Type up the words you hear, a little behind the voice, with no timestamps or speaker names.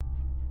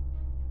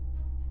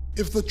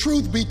If the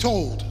truth be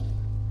told,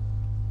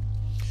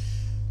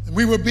 and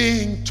we were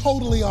being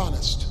totally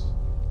honest,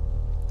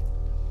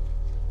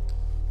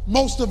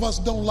 most of us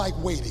don't like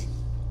waiting.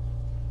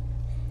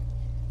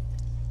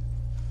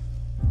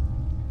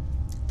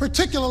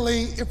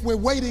 Particularly if we're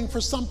waiting for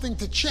something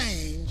to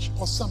change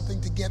or something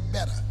to get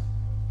better.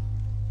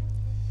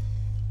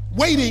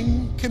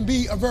 Waiting can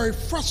be a very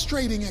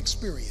frustrating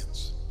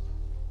experience.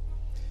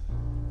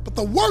 But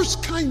the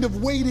worst kind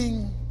of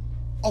waiting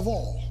of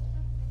all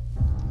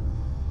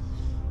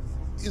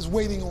is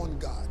waiting on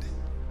God.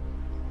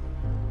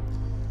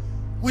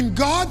 When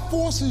God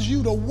forces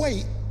you to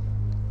wait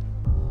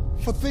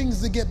for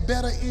things to get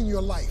better in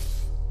your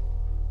life,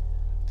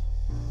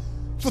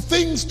 for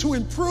things to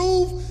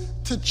improve,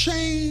 to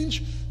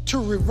change, to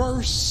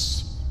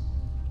reverse,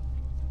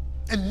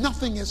 and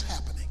nothing is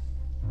happening.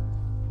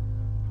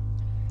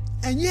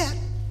 And yet,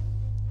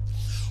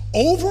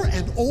 over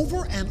and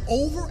over and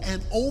over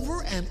and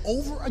over and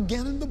over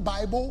again in the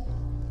Bible,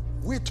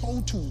 we're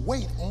told to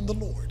wait on the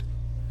Lord.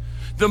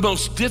 The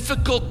most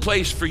difficult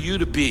place for you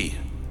to be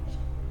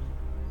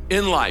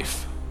in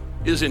life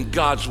is in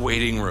God's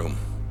waiting room.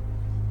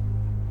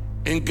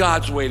 In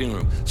God's waiting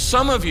room.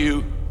 Some of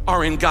you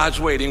are in God's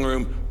waiting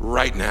room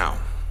right now.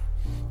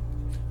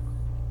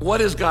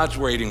 What is God's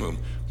waiting room?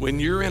 When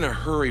you're in a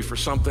hurry for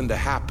something to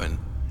happen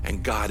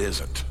and God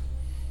isn't.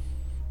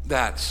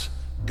 That's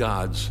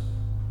God's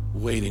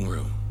waiting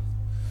room.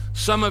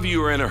 Some of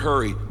you are in a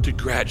hurry to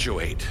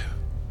graduate.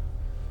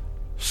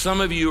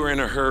 Some of you are in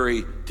a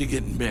hurry to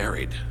get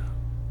married.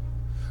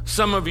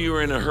 Some of you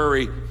are in a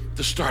hurry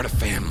to start a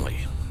family.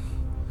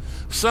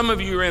 Some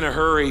of you are in a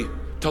hurry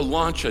to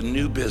launch a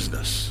new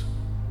business,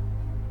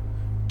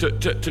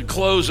 to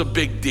close a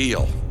big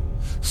deal.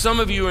 Some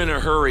of you are in a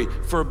hurry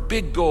for a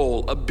big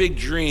goal, a big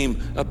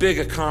dream, a big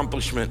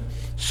accomplishment.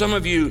 Some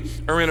of you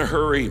are in a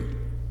hurry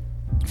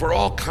for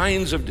all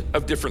kinds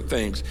of different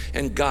things,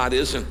 and God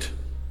isn't.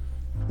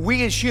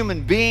 We as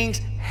human beings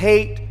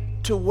hate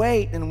to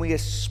wait, and we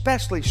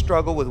especially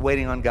struggle with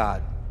waiting on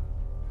God.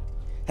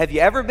 Have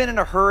you ever been in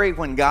a hurry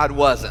when God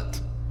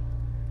wasn't?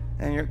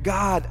 And you're,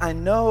 God, I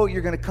know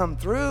you're going to come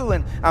through,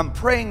 and I'm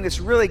praying this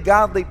really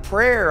godly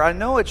prayer. I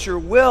know it's your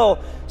will,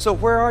 so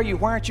where are you?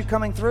 Why aren't you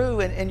coming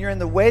through? And you're in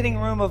the waiting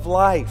room of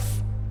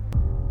life.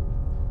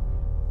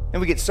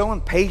 And we get so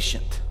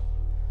impatient.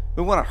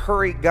 We want to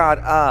hurry God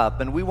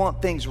up, and we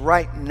want things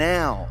right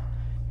now.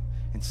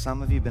 And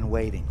some of you have been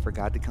waiting for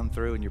God to come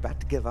through, and you're about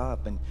to give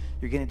up, and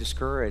you're getting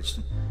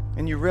discouraged.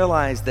 And you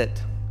realize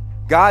that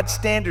God's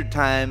standard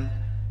time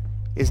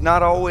is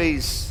not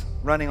always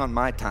running on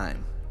my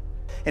time.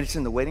 And it's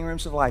in the waiting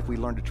rooms of life we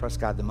learn to trust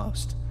God the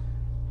most.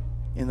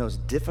 In those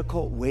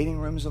difficult waiting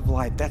rooms of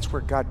life, that's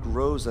where God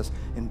grows us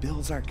and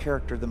builds our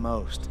character the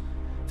most.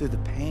 Through the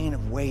pain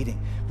of waiting,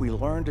 we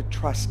learn to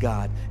trust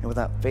God. And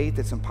without faith,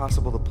 it's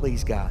impossible to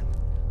please God.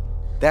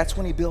 That's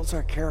when He builds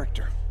our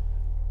character.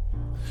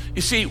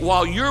 You see,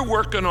 while you're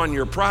working on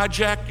your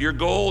project, your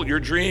goal, your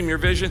dream, your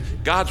vision,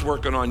 God's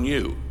working on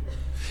you.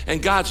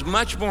 And God's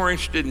much more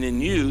interested in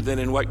you than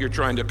in what you're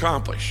trying to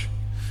accomplish.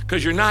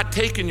 Because you're not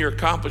taking your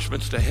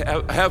accomplishments to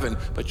heaven,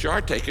 but you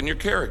are taking your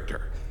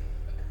character.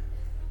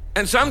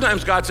 And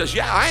sometimes God says,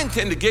 yeah, I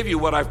intend to give you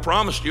what I've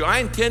promised you. I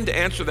intend to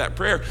answer that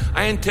prayer.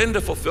 I intend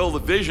to fulfill the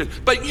vision,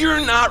 but you're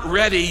not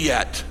ready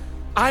yet.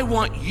 I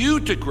want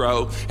you to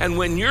grow, and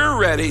when you're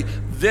ready,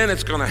 then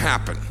it's going to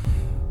happen.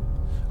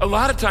 A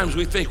lot of times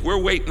we think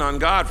we're waiting on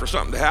God for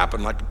something to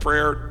happen, like a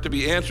prayer to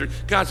be answered.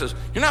 God says,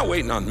 you're not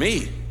waiting on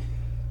me.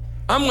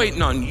 I'm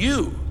waiting on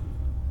you.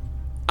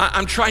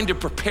 I'm trying to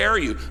prepare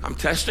you. I'm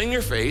testing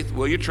your faith.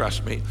 Will you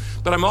trust me?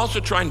 But I'm also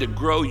trying to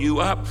grow you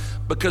up,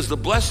 because the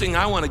blessing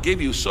I want to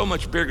give you is so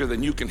much bigger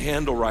than you can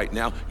handle right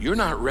now. You're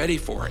not ready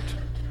for it.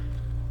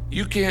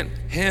 You can't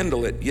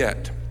handle it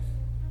yet.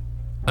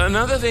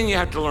 Another thing you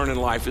have to learn in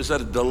life is that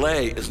a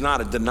delay is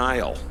not a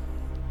denial.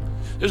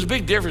 There's a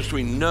big difference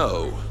between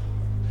no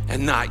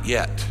and not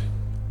yet.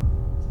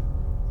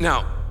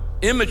 Now,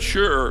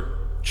 immature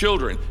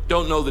children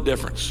don't know the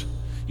difference.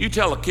 You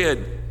tell a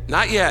kid,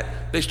 not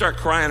yet, they start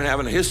crying and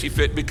having a hissy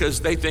fit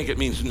because they think it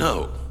means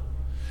no.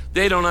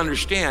 They don't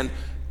understand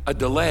a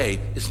delay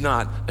is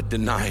not a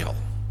denial.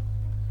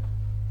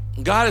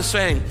 God is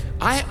saying,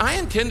 I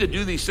intend to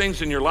do these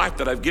things in your life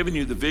that I've given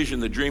you the vision,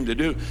 the dream to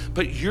do,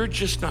 but you're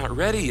just not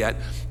ready yet.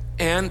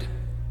 And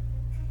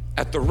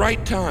at the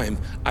right time,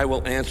 I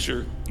will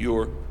answer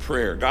your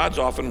prayer. God's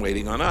often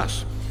waiting on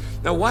us.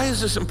 Now, why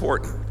is this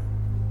important?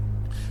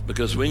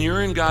 Because when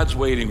you're in God's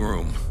waiting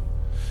room,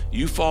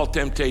 you fall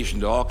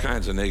temptation to all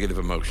kinds of negative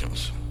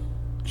emotions.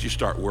 You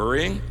start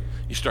worrying,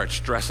 you start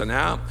stressing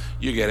out,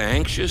 you get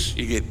anxious,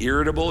 you get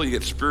irritable, you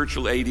get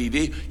spiritual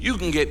ADD, you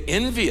can get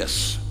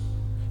envious,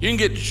 you can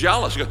get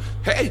jealous. You go,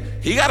 hey,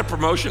 he got a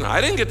promotion, I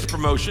didn't get the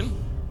promotion.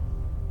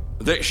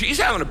 She's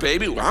having a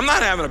baby, well, I'm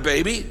not having a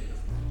baby.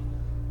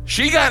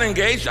 She got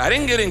engaged, I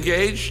didn't get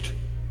engaged.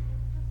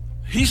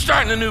 He's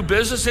starting a new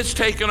business, it's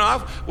taken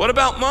off, what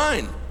about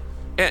mine?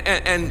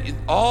 And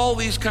all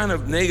these kind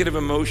of negative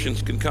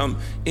emotions can come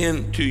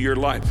into your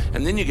life.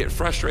 And then you get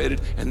frustrated,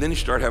 and then you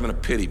start having a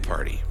pity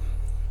party.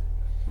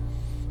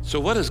 So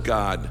what does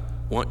God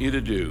want you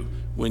to do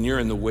when you're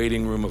in the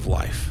waiting room of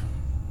life?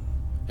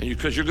 And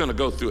because you're going to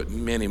go through it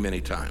many,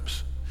 many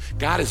times.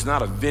 God is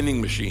not a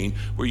vending machine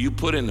where you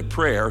put in the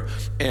prayer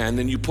and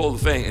then you pull the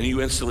thing and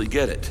you instantly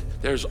get it.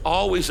 There's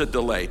always a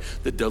delay.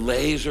 The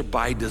delays are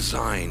by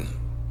design.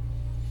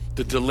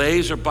 The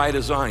delays are by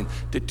design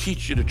to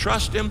teach you to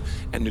trust him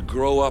and to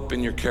grow up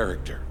in your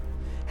character.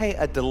 Hey,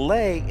 a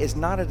delay is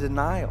not a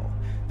denial.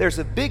 There's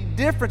a big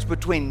difference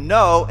between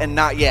no and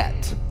not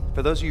yet.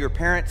 For those of you who are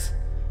parents,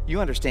 you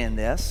understand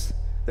this.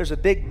 There's a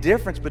big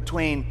difference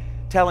between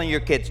telling your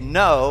kids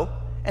no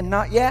and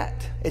not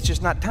yet. It's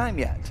just not time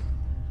yet.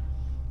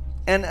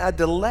 And a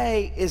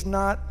delay is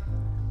not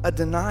a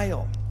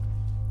denial.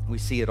 We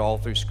see it all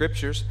through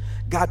scriptures.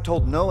 God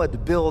told Noah to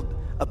build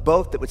a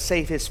boat that would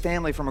save his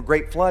family from a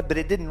great flood, but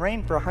it didn't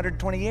rain for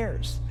 120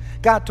 years.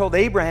 God told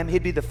Abraham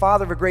he'd be the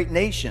father of a great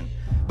nation,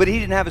 but he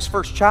didn't have his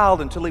first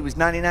child until he was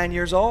 99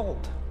 years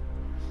old.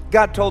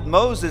 God told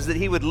Moses that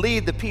he would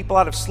lead the people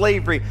out of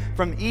slavery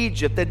from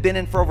Egypt they'd been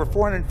in for over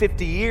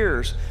 450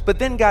 years. But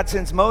then God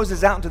sends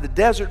Moses out into the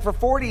desert for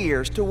 40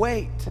 years to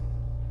wait.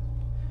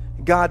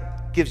 God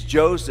gives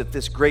Joseph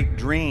this great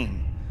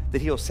dream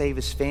that he'll save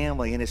his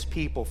family and his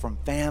people from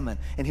famine,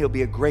 and he'll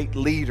be a great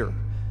leader.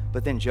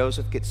 But then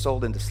Joseph gets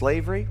sold into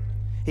slavery.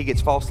 He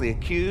gets falsely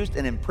accused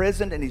and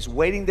imprisoned, and he's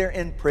waiting there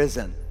in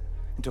prison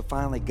until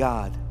finally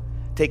God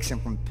takes him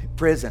from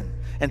prison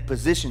and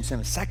positions him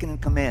as second in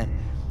command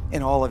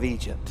in all of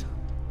Egypt.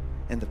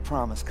 And the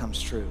promise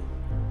comes true.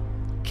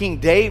 King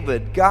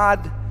David,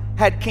 God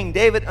had King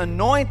David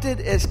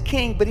anointed as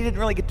king, but he didn't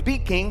really get to be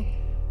king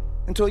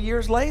until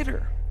years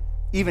later.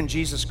 Even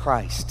Jesus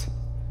Christ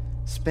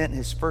spent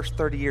his first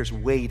 30 years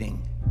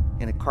waiting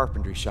in a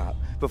carpentry shop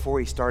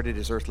before he started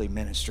his earthly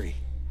ministry.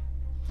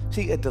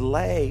 See, a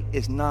delay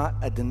is not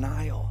a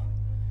denial.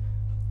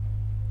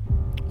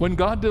 When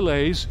God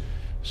delays,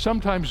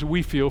 sometimes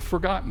we feel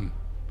forgotten.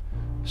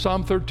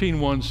 Psalm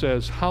 13:1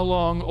 says, "How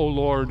long, O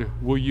Lord,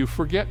 will you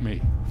forget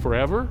me?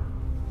 Forever?"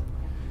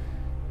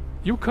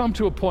 You come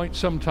to a point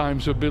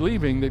sometimes of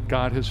believing that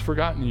God has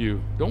forgotten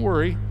you. Don't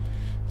worry.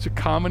 It's a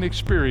common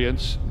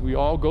experience. We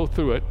all go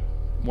through it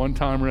one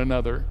time or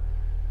another,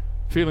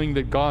 feeling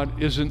that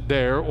God isn't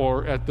there,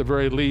 or at the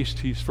very least,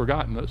 he's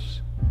forgotten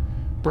us.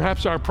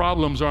 Perhaps our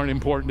problems aren't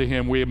important to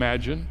him, we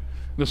imagine.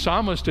 The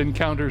psalmist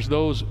encounters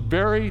those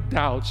very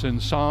doubts in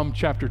Psalm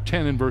chapter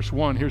 10 and verse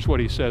 1. Here's what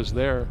he says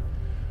there.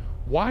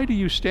 "Why do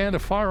you stand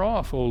afar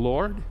off, O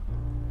Lord?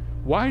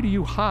 Why do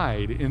you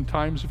hide in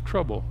times of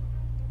trouble?"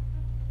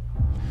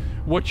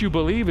 What you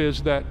believe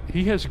is that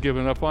he has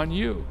given up on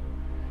you.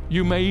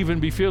 You may even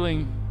be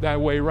feeling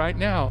that way right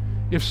now.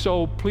 If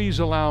so, please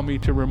allow me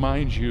to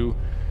remind you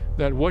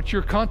that what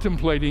you're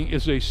contemplating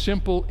is a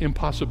simple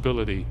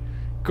impossibility.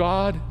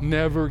 God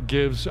never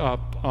gives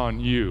up on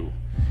you.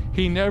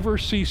 He never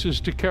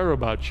ceases to care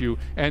about you,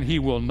 and he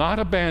will not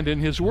abandon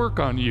his work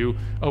on you,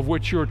 of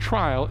which your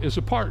trial is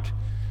a part.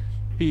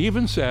 He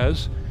even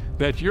says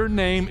that your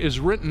name is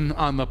written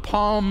on the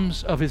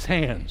palms of his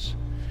hands.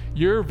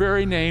 Your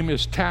very name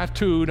is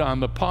tattooed on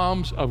the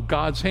palms of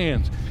God's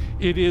hands.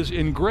 It is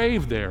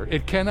engraved there.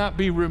 It cannot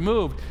be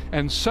removed.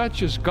 And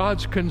such is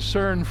God's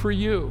concern for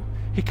you.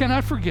 He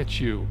cannot forget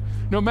you.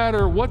 No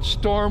matter what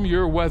storm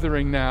you're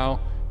weathering now,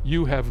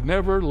 you have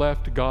never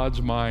left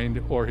God's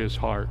mind or his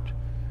heart.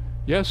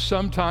 Yes,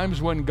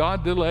 sometimes when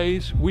God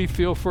delays, we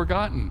feel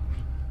forgotten.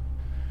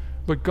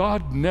 But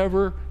God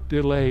never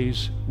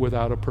delays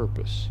without a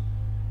purpose.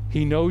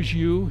 He knows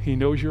you. He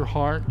knows your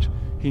heart.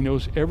 He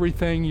knows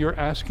everything you're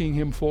asking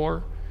him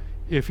for.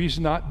 If he's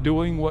not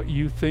doing what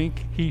you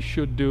think he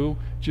should do,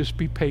 just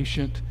be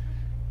patient,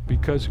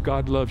 because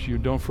God loves you.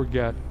 Don't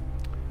forget.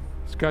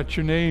 He's got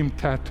your name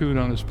tattooed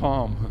on his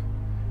palm.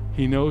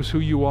 He knows who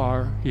you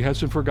are. He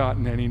hasn't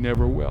forgotten, and he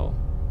never will.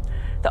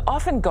 That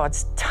often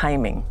God's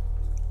timing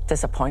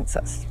disappoints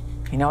us.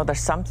 You know,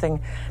 there's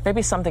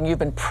maybe something you've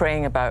been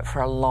praying about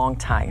for a long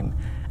time,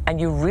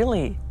 and you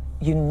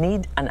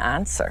need an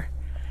answer.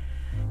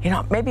 You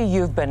know, maybe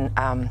you've been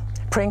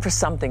praying for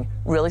something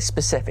really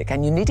specific,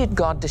 and you needed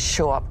God to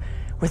show up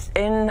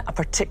within a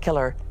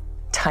particular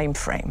time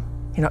frame.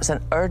 You know, it's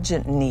an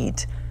urgent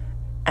need,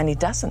 and he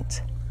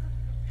doesn't.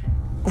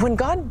 When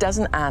God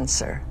doesn't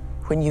answer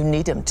when you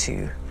need him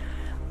to,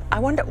 I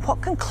wonder,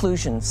 what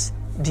conclusions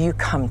do you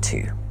come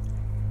to?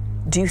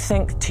 Do you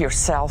think to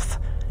yourself,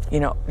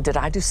 you know, did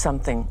I do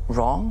something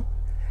wrong?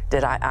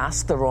 Did I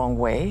ask the wrong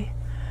way?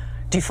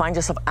 Do you find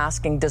yourself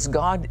asking, does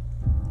God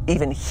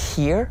even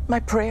hear my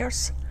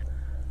prayers?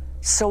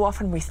 So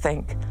often we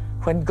think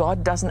when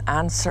God doesn't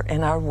answer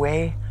in our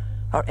way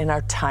or in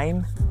our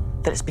time,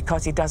 that it's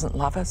because he doesn't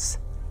love us.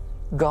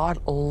 God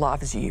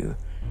loves you.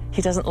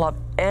 He doesn't love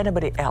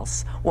anybody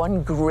else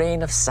one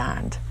grain of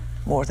sand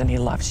more than he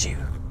loves you.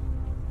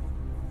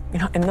 You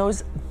know, in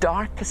those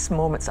darkest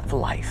moments of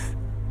life,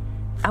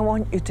 I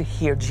want you to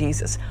hear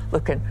Jesus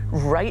looking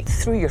right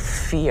through your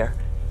fear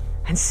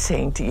and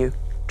saying to you,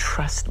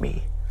 trust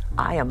me,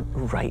 I am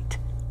right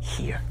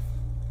here.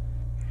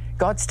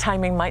 God's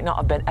timing might not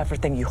have been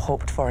everything you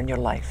hoped for in your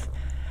life,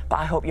 but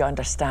I hope you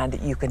understand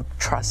that you can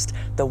trust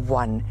the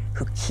one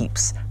who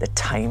keeps the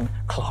time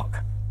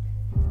clock.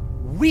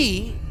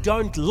 We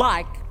don't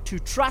like to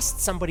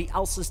trust somebody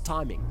else's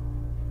timing.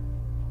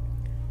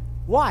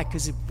 Why?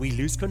 Because we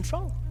lose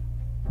control.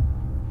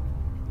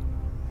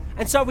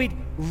 And so we'd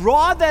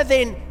rather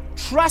than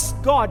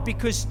trust God,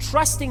 because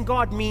trusting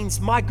God means,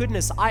 my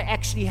goodness, I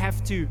actually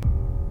have to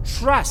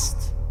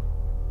trust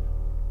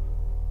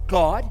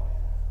God.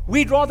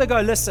 We'd rather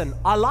go, listen,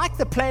 I like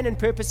the plan and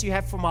purpose you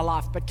have for my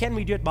life, but can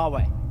we do it my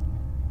way?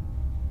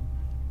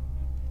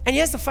 And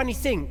here's the funny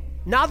thing.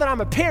 Now that I'm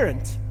a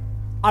parent,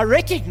 I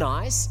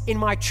recognize in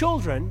my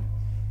children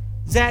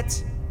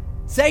that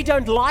they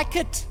don't like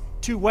it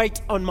to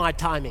wait on my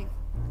timing.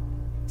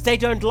 They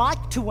don't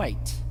like to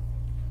wait.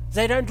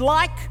 They don't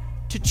like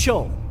to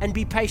chill and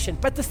be patient.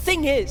 But the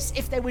thing is,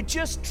 if they would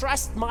just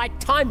trust my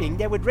timing,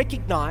 they would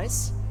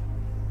recognize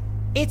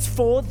it's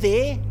for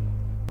their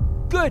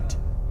good.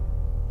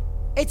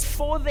 It's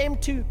for them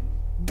to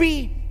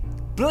be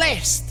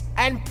blessed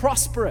and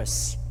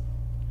prosperous.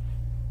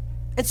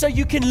 And so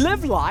you can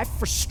live life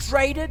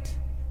frustrated,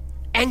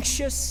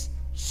 anxious,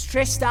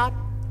 stressed out,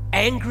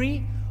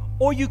 angry,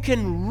 or you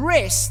can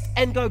rest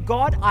and go,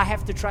 God, I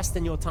have to trust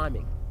in your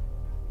timing.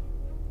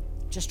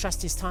 Just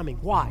trust his timing.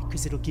 Why?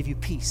 Because it'll give you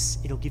peace.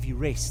 It'll give you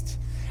rest.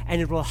 And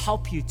it will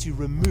help you to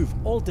remove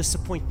all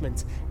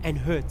disappointment and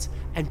hurt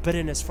and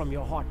bitterness from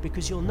your heart,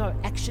 because you'll know,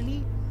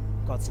 actually,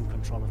 God's in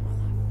control of my life.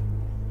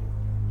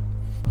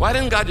 Why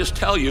didn't God just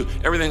tell you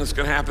everything that's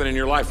going to happen in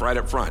your life right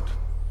up front?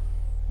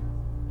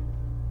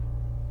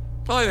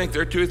 Well, I think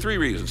there are 2 or 3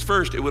 reasons.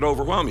 First, it would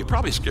overwhelm you,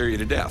 probably scare you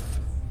to death.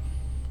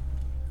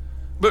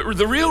 But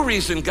the real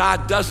reason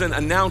God doesn't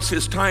announce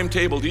his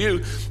timetable to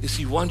you is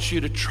he wants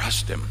you to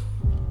trust him.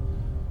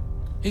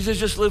 He says,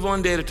 just live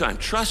one day at a time.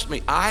 Trust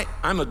me,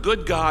 I'm a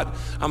good God.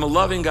 I'm a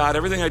loving God.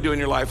 Everything I do in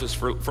your life is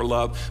for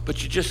love,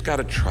 but you just got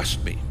to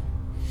trust me.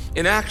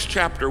 In Acts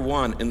chapter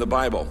 1 in the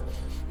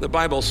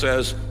Bible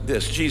says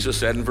this. Jesus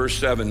said in verse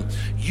 7,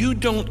 you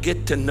don't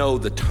get to know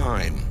the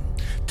time.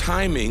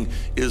 Timing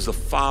is the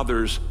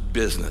Father's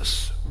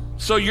business.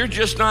 So you're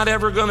just not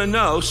ever going to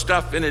know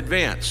stuff in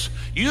advance.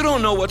 You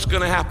don't know what's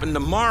going to happen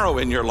tomorrow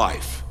in your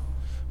life,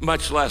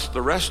 much less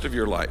the rest of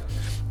your life.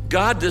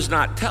 God does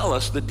not tell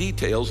us the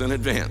details in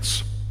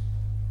advance.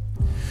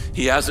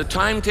 He has a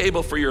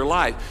timetable for your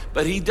life,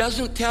 but he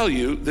doesn't tell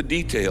you the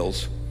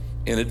details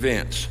in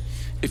advance.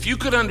 If you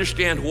could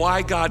understand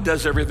why God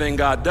does everything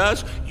God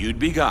does, you'd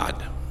be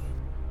God.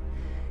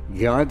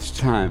 God's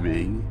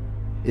timing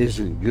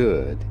isn't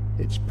good,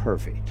 it's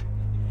perfect.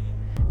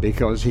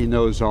 Because he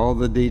knows all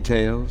the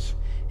details.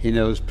 He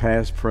knows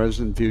past,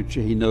 present, future.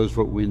 He knows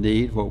what we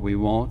need, what we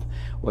want,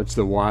 what's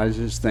the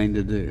wisest thing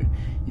to do.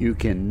 You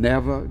can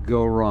never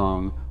go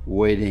wrong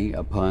waiting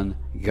upon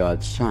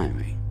God's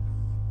timing.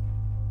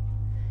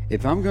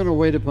 If I'm going to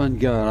wait upon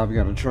God, I've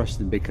got to trust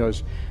him,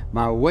 because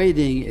my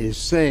waiting is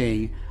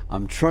saying,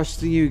 I'm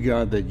trusting you,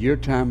 God, that your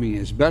timing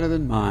is better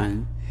than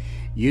mine.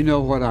 You know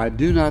what I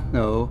do not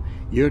know.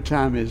 Your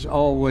time is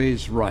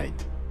always right.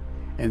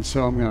 And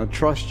so I'm going to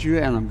trust you,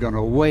 and I'm going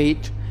to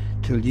wait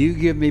till you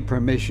give me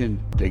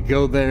permission to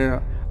go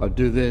there or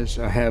do this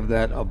or have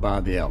that or buy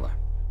the other.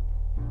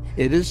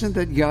 It isn't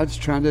that God's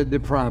trying to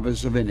deprive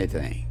us of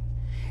anything.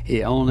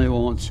 He only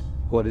wants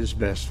what is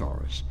best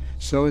for us.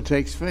 So it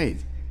takes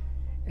faith.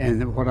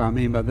 And what I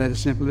mean by that is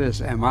simply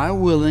this. Am I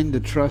willing to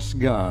trust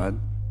God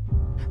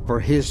for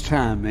his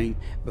timing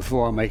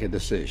before I make a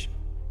decision?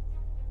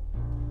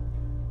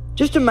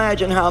 Just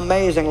imagine how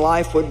amazing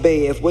life would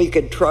be if we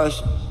could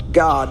trust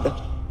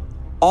God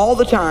all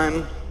the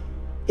time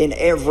in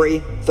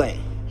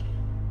everything.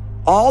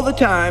 All the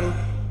time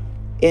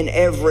in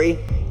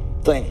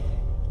everything.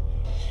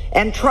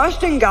 And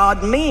trusting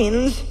God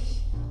means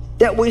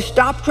that we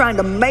stop trying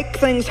to make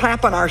things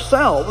happen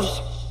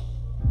ourselves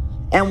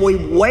and we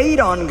wait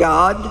on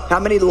God. How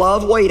many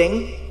love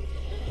waiting?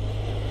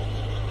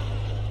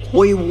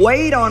 We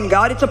wait on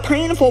God. It's a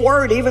painful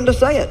word even to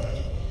say it.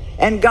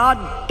 And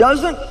God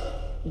doesn't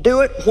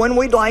do it when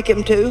we'd like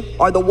him to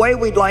or the way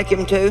we'd like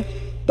him to.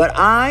 But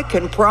I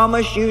can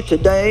promise you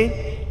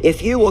today,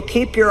 if you will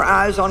keep your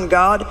eyes on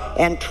God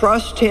and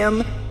trust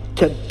him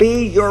to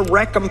be your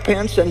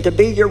recompense and to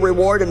be your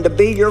reward and to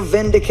be your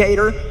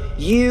vindicator,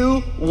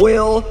 you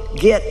will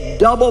get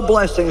double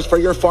blessings for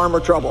your farm or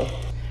trouble.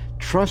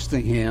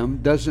 Trusting him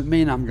doesn't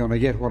mean I'm going to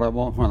get what I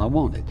want when I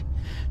want it.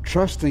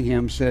 Trusting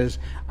him says,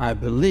 I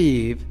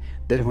believe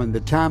that when the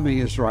timing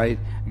is right,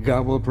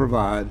 God will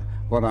provide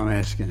what I'm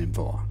asking him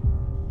for.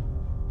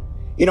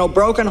 You know,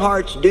 broken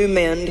hearts do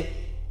mend,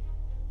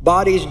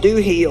 bodies do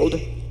healed.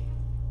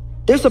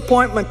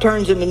 Disappointment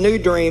turns into new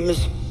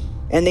dreams,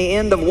 and the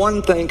end of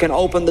one thing can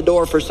open the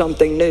door for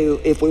something new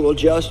if we will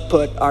just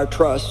put our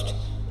trust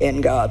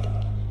in God.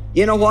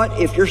 You know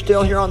what? If you're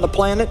still here on the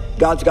planet,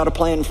 God's got a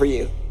plan for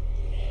you.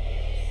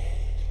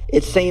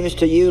 It seems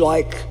to you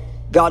like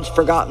God's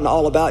forgotten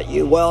all about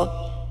you.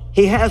 Well,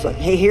 he hasn't.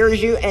 He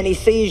hears you and he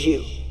sees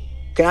you.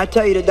 Can I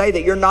tell you today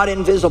that you're not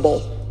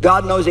invisible?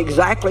 God knows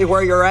exactly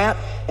where you're at,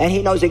 and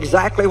He knows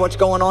exactly what's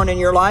going on in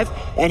your life,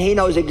 and He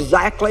knows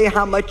exactly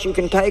how much you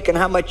can take and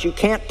how much you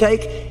can't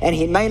take, and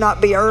He may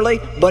not be early,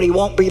 but He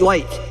won't be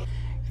late.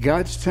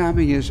 God's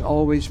timing is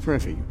always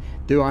perfect.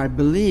 Do I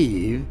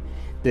believe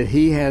that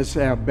He has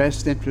our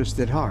best interest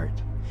at heart?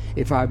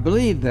 If I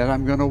believe that,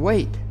 I'm going to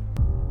wait.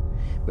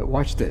 But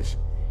watch this.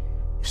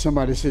 If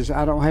somebody says,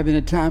 I don't have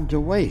any time to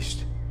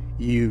waste,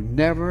 you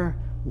never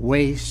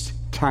waste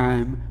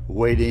time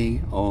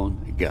waiting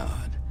on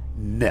God.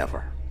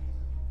 Never.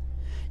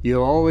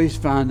 You'll always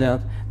find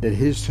out that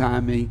His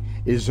timing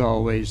is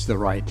always the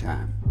right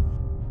time.